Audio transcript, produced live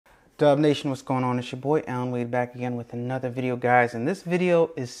Dub Nation, what's going on? It's your boy Alan Wade back again with another video, guys. And this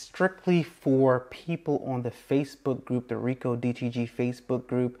video is strictly for people on the Facebook group, the Ricoh Dtg Facebook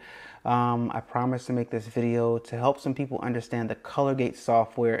group. I promise to make this video to help some people understand the Colorgate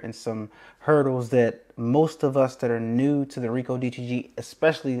software and some hurdles that most of us that are new to the Ricoh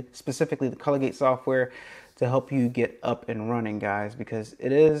Dtg, specifically the Colorgate software, to help you get up and running, guys, because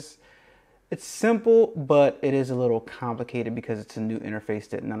it's simple, but it is a little complicated because it's a new interface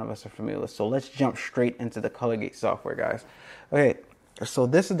that none of us are familiar with. So let's jump straight into the Colorgate software, guys. Okay, so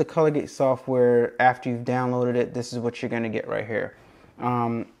this is the Colorgate software. After you've downloaded it, this is what you're going to get right here.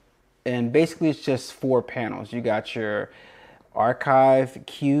 And basically, it's just 4 panels. You got your archive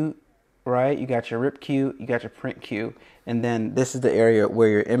queue, right? You got your rip queue, you got your print queue, and then this is the area where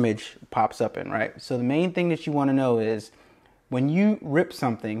your image pops up in, right? So the main thing that you want to know is when you rip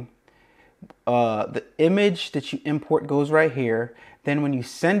something, the image that you import goes right here. Then when you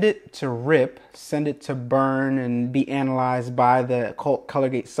send it to rip, send it to burn and be analyzed by the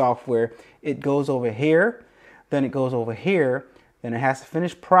Colorgate software, it goes over here, then it goes over here, then it has to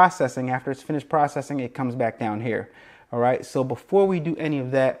finish processing. After it's finished processing, it comes back down here. All right, so before we do any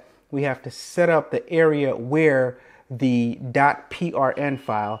of that, we have to set up the area where the .prn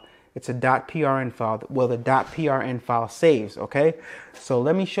file, it's a .prn file, well, the .prn file saves, okay? So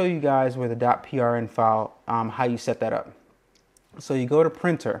let me show you guys where the .prn file, how you set that up. So you go to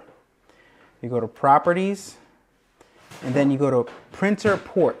printer, you go to properties, and then you go to printer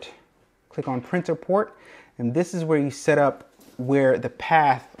port. Click on printer port, and this is where you set up where the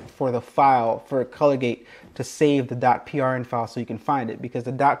path for the file for Colorgate to save the .prn file so you can find it, because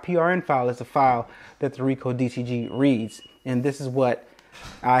the .prn file is a file that the Ricoh Dtg reads, and this is what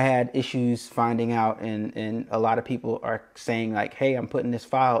I had issues finding out, and a lot of people are saying like, hey, I'm putting this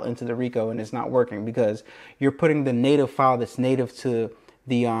file into the Ricoh and it's not working, because you're putting the native file that's native to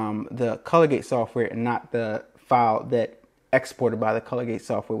the Colorgate software and not the file that exported by the Colorgate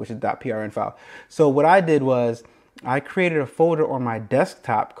software, which is .prn file. So what I did was I created a folder on my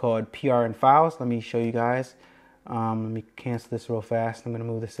desktop called PRN files. Let me show you guys. Let me cancel this real fast. I'm going to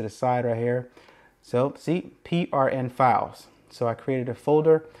move this to the side right here. So see, PRN files. So I created a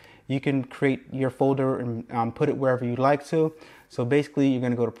folder. You can create your folder and put it wherever you like to. So basically, you're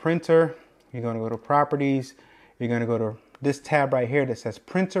going to go to printer, you're going to go to properties, you're going to go to this tab right here that says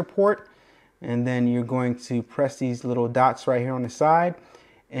printer port, and then you're going to press these little dots right here on the side,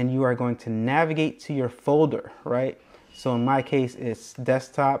 and you are going to navigate to your folder, right? So in my case, it's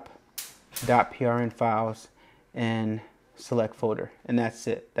desktop.prn files and select folder, and that's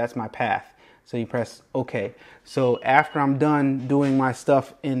it. That's my path. So you press OK. So after I'm done doing my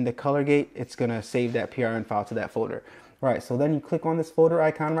stuff in the Colorgate, it's going to save that PRN file to that folder. Right, so then you click on this folder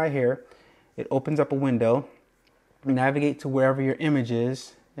icon right here. It opens up a window. Navigate to wherever your image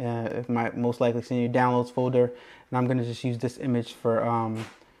is. It might most likely see in your downloads folder. And I'm going to just use this image for,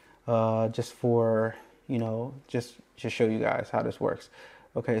 just to show you guys how this works.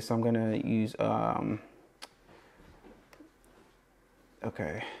 Okay, so I'm going to use, I'm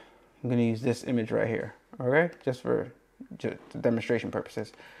going to use this image right here, okay, just for demonstration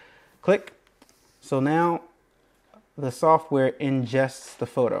purposes. Click. So now the software ingests the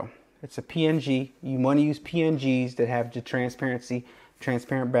photo. It's a PNG. You want to use PNGs that have the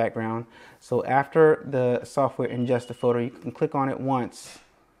transparent background. So after the software ingests the photo, you can click on it once,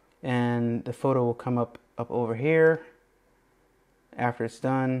 and the photo will come up over here. After it's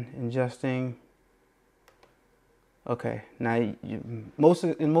done ingesting. Okay, now in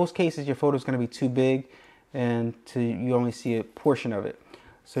most cases your photo is going to be too big and you only see a portion of it.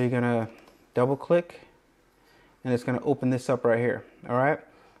 So you're going to double click and it's going to open this up right here. All right,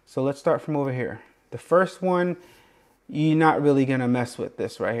 so let's start from over here. The first one, you're not really going to mess with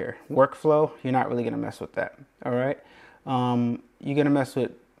this right here. Workflow, you're not really going to mess with that. All right, you're going to mess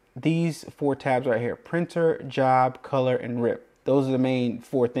with these 4 tabs right here: printer, job, color, and rip. Those are the main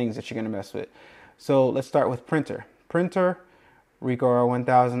 4 things that you're going to mess with. So let's start with printer. Printer, Ricoh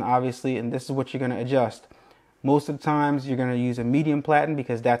Ri1000, obviously, and this is what you're going to adjust. Most of the times you're going to use a medium platen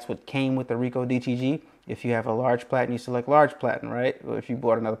because that's what came with the Ricoh Dtg. If you have a large platen, you select large platen, right? Or if you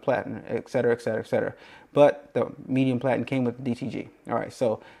bought another platen, etc., etc., etc. But the medium platen came with the Dtg. All right,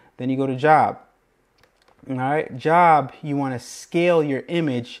 so then you go to job. All right, job, you want to scale your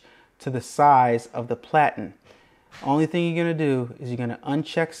image to the size of the platen. Only thing you're going to do is you're going to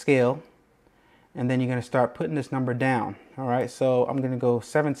uncheck scale, and then you're going to start putting this number down. All right, so I'm going to go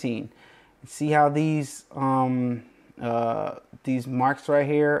 17. See how these marks right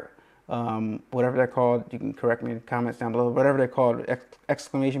here, whatever they're called, you can correct me in the comments down below, whatever they're called,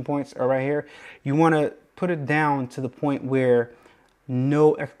 exclamation points are right here. You want to put it down to the point where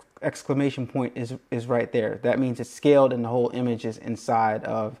no exclamation point is right there. That means it's scaled and the whole image is inside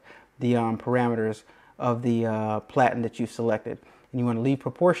of the parameters of the platen that you've selected. And you want to leave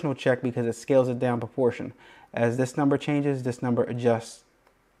proportional check because it scales it down proportion. As this number changes, this number adjusts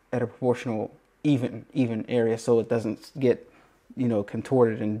at a proportional even area, so it doesn't get, you know,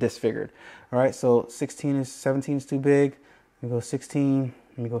 contorted and disfigured. All right, so 17 is too big. Let me go 16.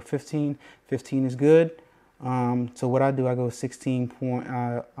 Let me go 15. 15 is good. So what I do, I go 16 point.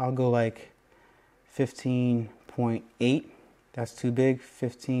 I'll go like 15.8. That's too big.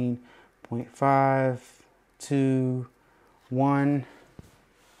 15.5, 2, 1.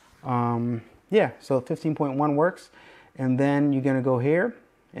 Yeah, so 15.1 works. And then you're gonna go here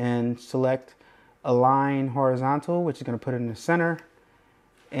and select align horizontal, which is gonna put it in the center.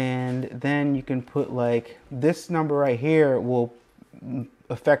 And then you can put like this number right here will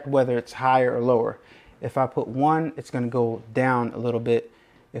affect whether it's higher or lower. If I put 1, it's going to go down a little bit.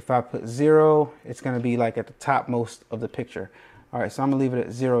 If I put 0, it's going to be like at the top most of the picture. All right, so I'm going to leave it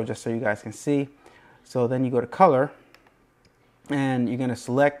at 0 just so you guys can see. So then you go to color, and you're going to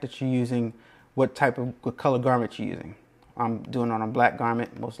select that you're using what color garment you're using. I'm doing it on a black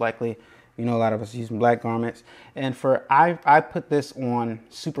garment, most likely. You know, a lot of us using black garments. And I put this on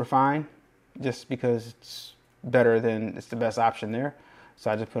super fine just because it's better than, it's the best option there.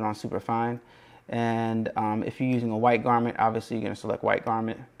 So I just put it on super fine. And if you're using a white garment, obviously you're going to select white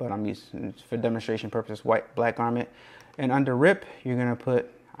garment, but I'm using, for demonstration purposes, black garment. And under rip, you're going to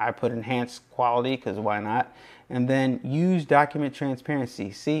I put enhanced quality because why not? And then use document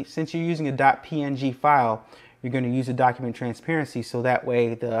transparency. See, since you're using a .png file, you're going to use a document transparency, so that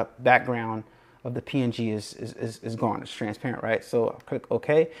way the background of the PNG is gone. It's transparent, right? So I'll click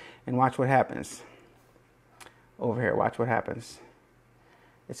OK and watch what happens. Over here, watch what happens.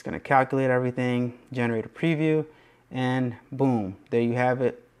 It's going to calculate everything, generate a preview, and boom, there you have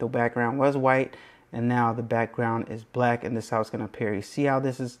it. The background was white, and now the background is black, and this is how it's going to appear. You see how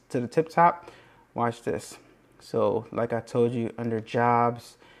this is to the tip top? Watch this. So like I told you, under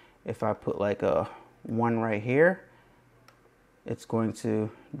jobs, if I put like a 1 right here, it's going to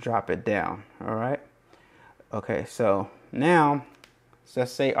drop it down. All right. Okay, so now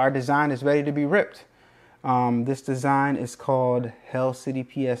let's say our design is ready to be ripped. This design is called Hell City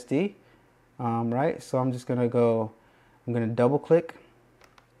PSD, right? So I'm just going to go, I'm going to double click.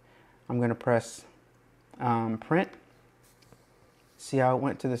 I'm going to press print. See how it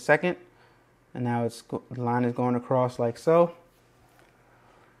went to the second? And now the line is going across like so.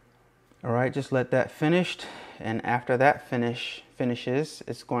 All right, just let that finished. And after that finishes,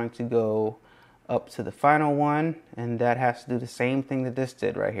 it's going to go up to the final one, and that has to do the same thing that this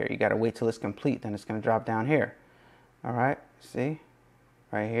did right here. You got to wait till it's complete, then it's going to drop down here. All right, see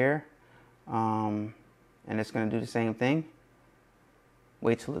right here, and it's going to do the same thing.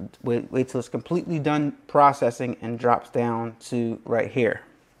 Wait till it's completely done processing and drops down to right here.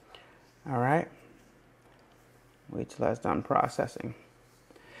 All right, wait till that's done processing.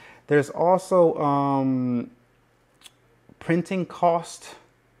 There's also printing cost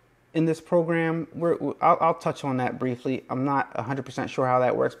in this program. I'll touch on that briefly. I'm not 100% sure how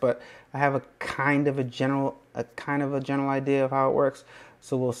that works, but I have a kind of a general idea of how it works.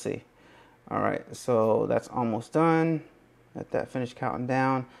 So we'll see. All right, so that's almost done. Let that finish counting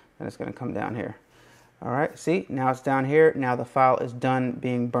down, and it's going to come down here. All right, see, now it's down here. Now the file is done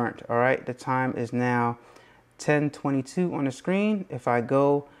being burnt. All right, the time is now 10:22 on the screen. If I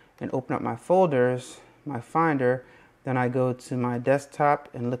go and open up my folders, my Finder, then I go to my desktop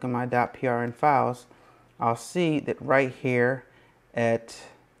and look at my .prn files, I'll see that right here at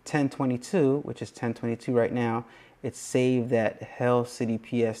 10:22, which is 10:22 right now, it's saved that Hell City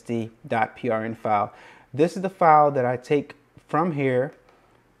PSD .prn file. This is the file that I take from here,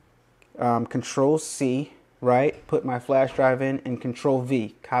 Control C, right? Put my flash drive in, and Control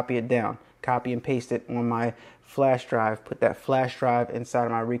V, copy it down, copy and paste it on my flash drive, put that flash drive inside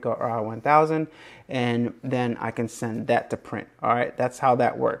of my Ricoh Ri1000, and then I can send that to print. All right, that's how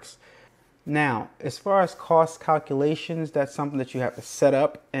that works. Now, as far as cost calculations, that's something that you have to set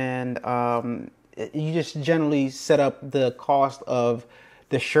up, and you just generally set up the cost of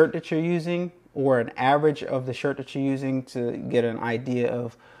the shirt that you're using, or an average of the shirt that you're using, to get an idea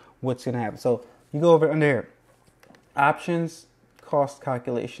of what's going to happen. So you go over under here, options, cost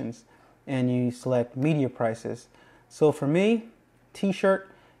calculations, and you select media prices. So for me, t-shirt,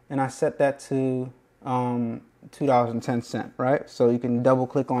 and I set that to $2.10, right? So you can double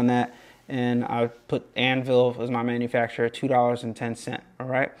click on that, and I put Anvil as my manufacturer, $2.10, all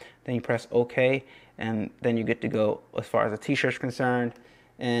right? Then you press OK, and then you get to go as far as the t-shirt's concerned.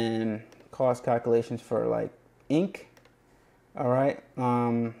 And cost calculations for like ink, all right?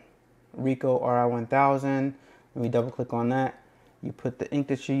 Ricoh Ri1000. Let me double click on that. You put the ink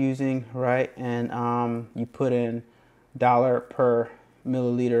that you're using, right? And you put in $1 per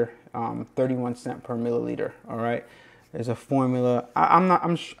milliliter, 31 cents per milliliter, all right? There's a formula.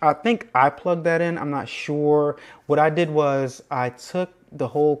 I think I plugged that in. I'm not sure. What I did was I took the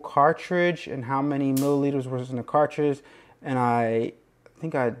whole cartridge and how many milliliters was in the cartridge, and I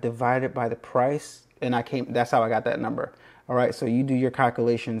think I divided by the price, and that's how I got that number. All right, so you do your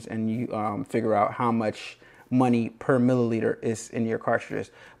calculations and you figure out how much money per milliliter is in your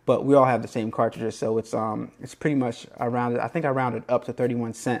cartridges. But we all have the same cartridges, so it's pretty much I think I rounded up to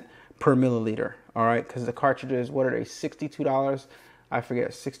 31 cents per milliliter. All right, because the cartridges, what are they, $62? I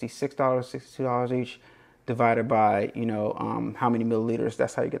forget, $66, $62 each, divided by, you know, how many milliliters.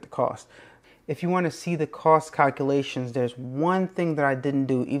 That's how you get the cost. If you want to see the cost calculations, there's one thing that I didn't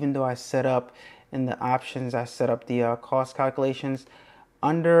do, even though I set up in the options, I set up the cost calculations.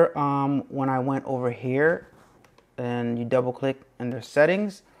 Under when I went over here and you double click under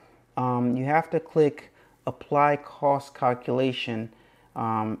settings, you have to click apply cost calculation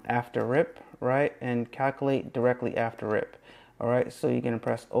after RIP, right? And calculate directly after RIP. All right, so you're gonna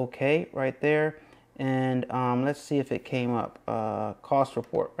press OK right there. And let's see if it came up. Cost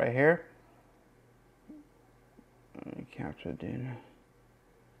report right here. Let me capture data.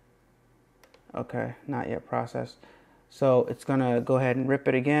 Okay, not yet processed. So it's gonna go ahead and rip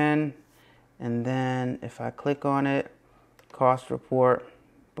it again. And then if I click on it, cost report,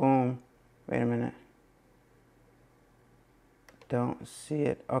 boom. Wait a minute. Don't see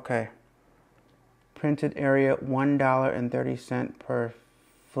it. Okay. Printed area, $1.30 per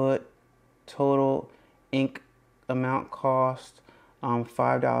foot. Total ink amount cost,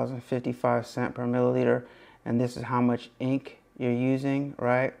 $5.55 per milliliter. And this is how much ink you're using,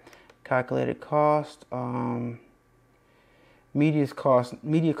 right? Calculated cost. Media cost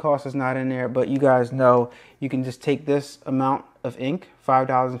is not in there, but you guys know you can just take this amount of ink,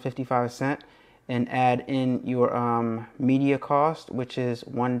 $5.55, and add in your media cost, which is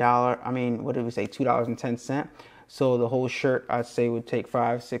 $1. I mean, what did we say? $2.10. So the whole shirt, I'd say, would take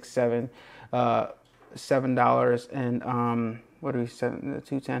 $5, $6, $7, $7, and what do we say?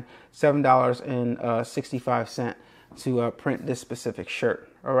 $2.10, $7.65 to print this specific shirt.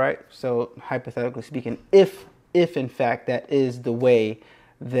 All right. So hypothetically speaking, if in fact that is the way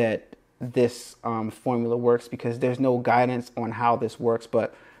that this formula works, because there's no guidance on how this works,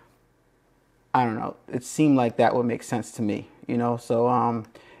 but I don't know, it seemed like that would make sense to me, you know. So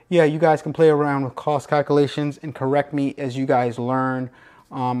yeah, you guys can play around with cost calculations and correct me as you guys learn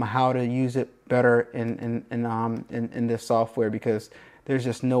how to use it better in this software, because there's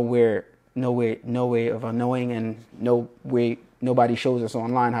just no way of knowing, and nobody shows us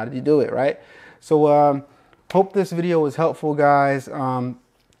online how to do it, right? So hope this video was helpful, guys.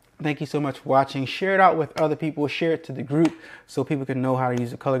 Thank you so much for watching. Share it out with other people. Share it to the group so people can know how to use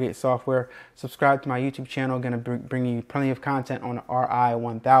the Colorgate software. Subscribe to my YouTube channel. Going to bring you plenty of content on the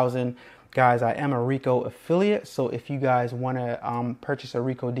Ri1000. Guys, I am a Ricoh affiliate, so if you guys want to purchase a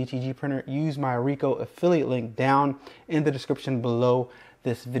Ricoh DTG printer, use my Ricoh affiliate link down in the description below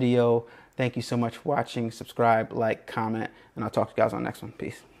this video. Thank you so much for watching. Subscribe, like, comment, and I'll talk to you guys on the next one.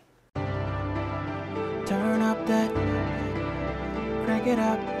 Peace. Turn up that, crank it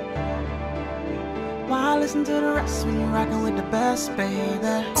up. Why listen to the rest when you're rocking with the best, baby?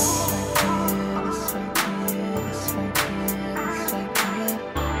 This right here, this right here, this right here.